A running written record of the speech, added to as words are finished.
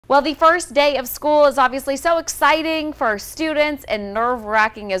Well, the first day of school is obviously so exciting for students and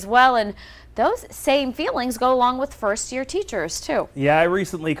nerve-wracking as well, and those same feelings go along with first-year teachers too. Yeah, I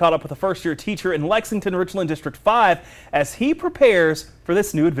recently caught up with a first-year teacher in Lexington-Richland District 5 as he prepares for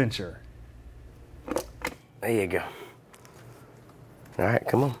this new adventure. There you go. All right,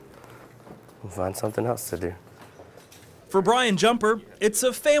 come on. We'll find something else to do. For Brian Jumper, it's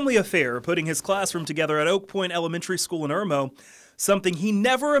a family affair putting his classroom together at Oak Point Elementary School in Irmo, something he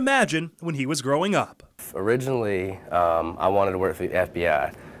never imagined when he was growing up. Originally, I wanted to work for the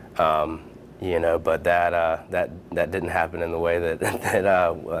FBI, but that didn't happen in the way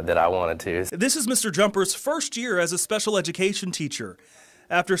that I wanted to. This is Mr. Jumper's first year as a special education teacher.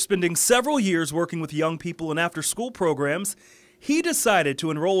 After spending several years working with young people in after-school programs, he decided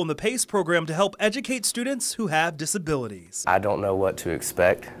to enroll in the PACE program to help educate students who have disabilities. I don't know what to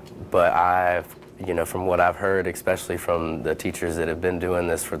expect, but from what I've heard, especially from the teachers that have been doing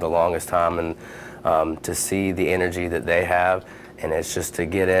this for the longest time, and to see the energy that they have, and it's just to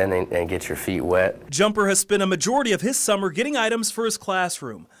get in and get your feet wet. Jumper has spent a majority of his summer getting items for his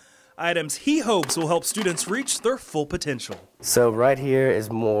classroom. Items he hopes will help students reach their full potential. So right here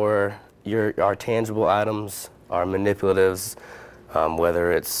is more our tangible items, our manipulatives,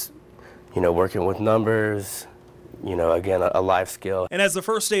 whether it's, working with numbers, again, a life skill. And as the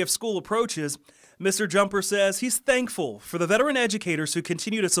first day of school approaches, Mr. Jumper says he's thankful for the veteran educators who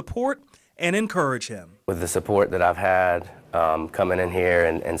continue to support and encourage him. With the support that I've had coming in here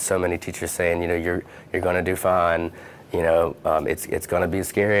and so many teachers saying, you're going to do fine, it's going to be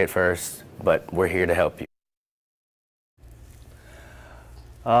scary at first, but we're here to help you.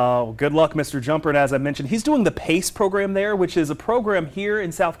 Good luck, Mr. Jumper. And as I mentioned, he's doing the PACE program there, which is a program here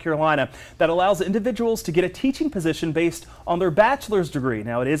in South Carolina that allows individuals to get a teaching position based on their bachelor's degree.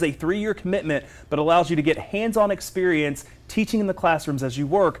 Now, it is a 3-year commitment, but allows you to get hands-on experience teaching in the classrooms as you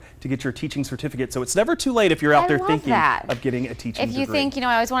work to get your teaching certificate. So it's never too late if you're out there thinking of getting a teaching degree. If you think,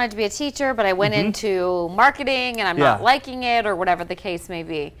 I always wanted to be a teacher, but I went into marketing and I'm not liking it, or whatever the case may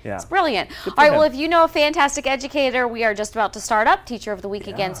be. Yeah. It's brilliant. All right, well, if you know a fantastic educator, we are just about to start up Teacher of the Week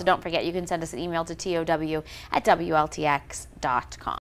again, so don't forget you can send us an email to TOW@WLTX.com.